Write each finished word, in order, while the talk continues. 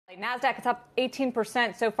NASDAQ is up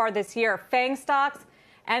 18% so far this year. FANG stocks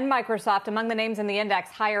and Microsoft among the names in the index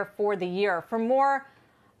higher for the year. For more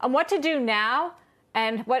on what to do now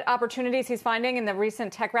and what opportunities he's finding in the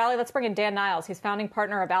recent tech rally, let's bring in Dan Niles. He's founding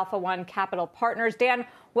partner of AlphaOne Capital Partners. Dan,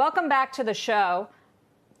 welcome back to the show.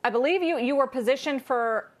 I believe you were positioned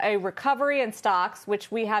for a recovery in stocks, which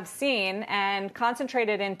we have seen, and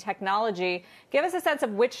concentrated in technology. Give us a sense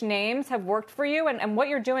of which names have worked for you and what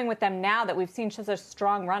you're doing with them now that we've seen such a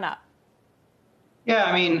strong run-up. Yeah,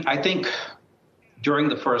 I mean, I think during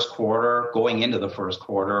the first quarter, going into the first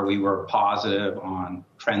quarter, we were positive on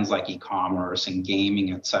trends like e-commerce and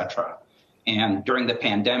gaming, et cetera. And during the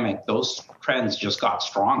pandemic, those trends just got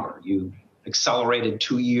stronger. You accelerated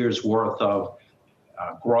 2 years worth of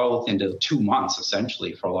growth into 2 months,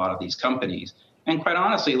 essentially, for a lot of these companies. And quite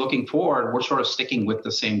honestly, looking forward, we're sort of sticking with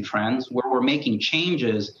the same trends. Where we're making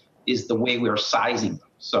changes is the way we're sizing them.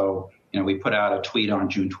 So, we put out a tweet on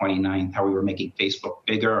June 29th how we were making Facebook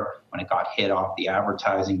bigger when it got hit off the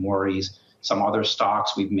advertising worries. Some other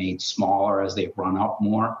stocks we've made smaller as they've run up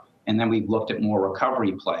more. And then we've looked at more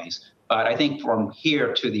recovery plays. But I think from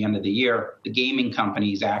here to the end of the year, the gaming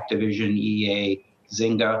companies, Activision, EA,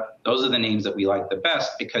 Zynga, those are the names that we like the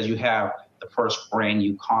best because you have the first brand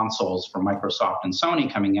new consoles from Microsoft and Sony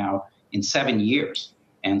coming out in 7 years.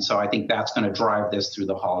 And so I think that's going to drive this through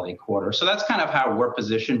the holiday quarter. So that's kind of how we're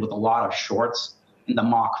positioned with a lot of shorts in the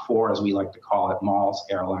Mach 4, as we like to call it, malls,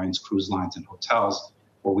 airlines, cruise lines, and hotels,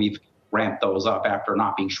 where we've ramped those up after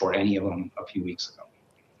not being short any of them a few weeks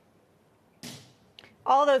ago.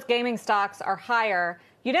 All those gaming stocks are higher.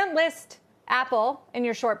 You didn't list Apple in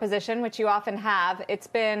your short position, which you often have. It's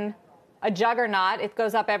been a juggernaut. It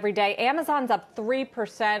goes up every day. Amazon's up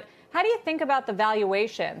 3%. How do you think about the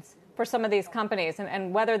valuations for some of these companies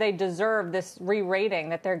and whether they deserve this re-rating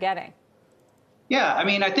that they're getting? Yeah, I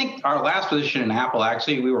mean, I think our last position in Apple,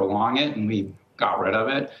 actually, we were long it and we got rid of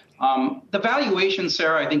it. The valuation,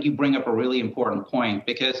 Sarah, I think you bring up a really important point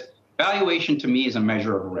because valuation to me is a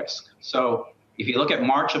measure of risk. So if you look at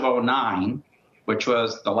March of 2009, which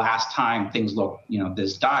was the last time things looked,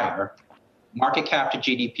 this dire, market cap to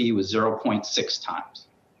GDP was 0.6 times.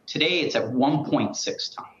 Today, it's at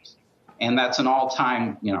 1.6 times. And that's an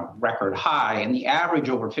all-time, record high. And the average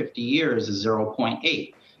over 50 years is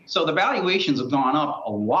 0.8. So the valuations have gone up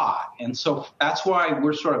a lot. And so that's why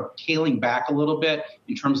we're sort of tailing back a little bit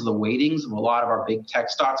in terms of the weightings of a lot of our big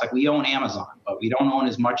tech stocks. Like we own Amazon, but we don't own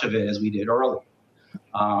as much of it as we did earlier.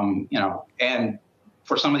 And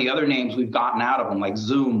for some of the other names, we've gotten out of them, like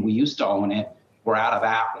Zoom. We used to own it. We're out of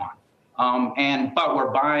that one. But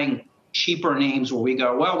we're buying cheaper names where we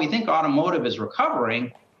go, well, we think automotive is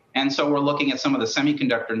recovering. And so we're looking at some of the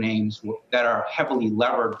semiconductor names that are heavily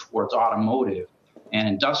levered towards automotive and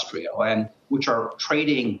industrial, and which are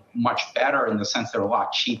trading much better in the sense they're a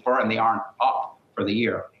lot cheaper and they aren't up for the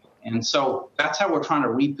year. And so that's how we're trying to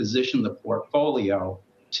reposition the portfolio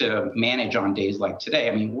to manage on days like today.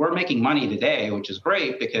 I mean, we're making money today, which is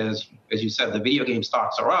great because, as you said, the video game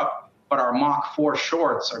stocks are up, but our Mach 4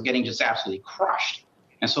 shorts are getting just absolutely crushed.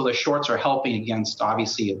 And so the shorts are helping against,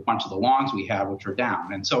 obviously, a bunch of the longs we have, which are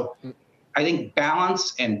down. And so I think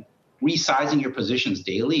balance and resizing your positions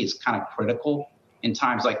daily is kind of critical in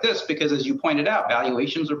times like this because, as you pointed out,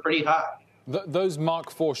 valuations are pretty high. Those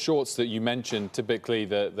Mark 4 shorts that you mentioned, typically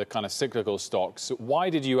the kind of cyclical stocks,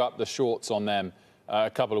 why did you up the shorts on them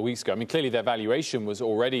a couple of weeks ago? I mean, clearly their valuation was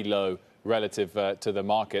already low relative to the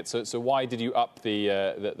market. So why did you up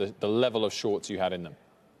the level of shorts you had in them?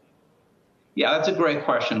 Yeah, that's a great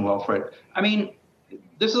question, Wilfred. I mean,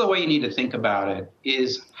 this is the way you need to think about it,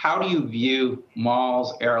 is how do you view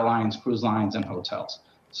malls, airlines, cruise lines, and hotels?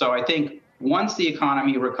 So I think once the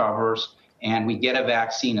economy recovers and we get a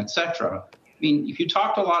vaccine, et cetera, I mean, if you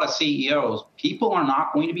talk to a lot of CEOs, people are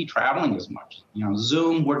not going to be traveling as much.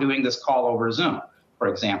 Zoom, we're doing this call over Zoom, for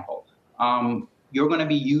example. You're going to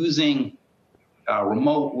be using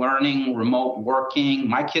remote learning, remote working.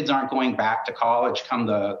 My kids aren't going back to college come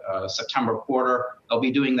the September quarter. They'll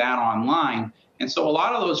be doing that online. And so a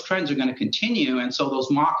lot of those trends are going to continue. And so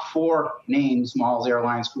those Mach 4 names, malls,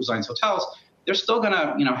 airlines, cruise lines, hotels, they're still going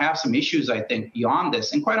to have some issues, I think, beyond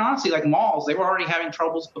this. And quite honestly, like malls, they were already having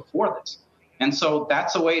troubles before this. And so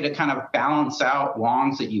that's a way to kind of balance out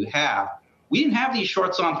longs that you have. We didn't have these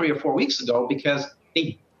shorts on 3 or 4 weeks ago because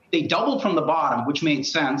they doubled from the bottom, which made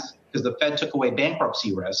sense because the Fed took away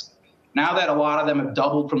bankruptcy risk. Now that a lot of them have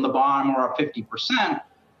doubled from the bottom or up 50%,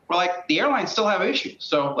 we're like, the airlines still have issues.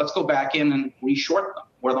 So let's go back in and reshort them,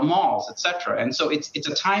 or the malls, et cetera. And so it's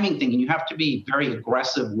a timing thing, and you have to be very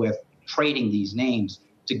aggressive with trading these names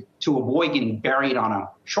to avoid getting buried on a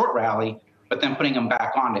short rally but then putting them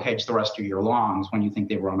back on to hedge the rest of your longs when you think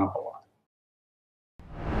they run up a lot.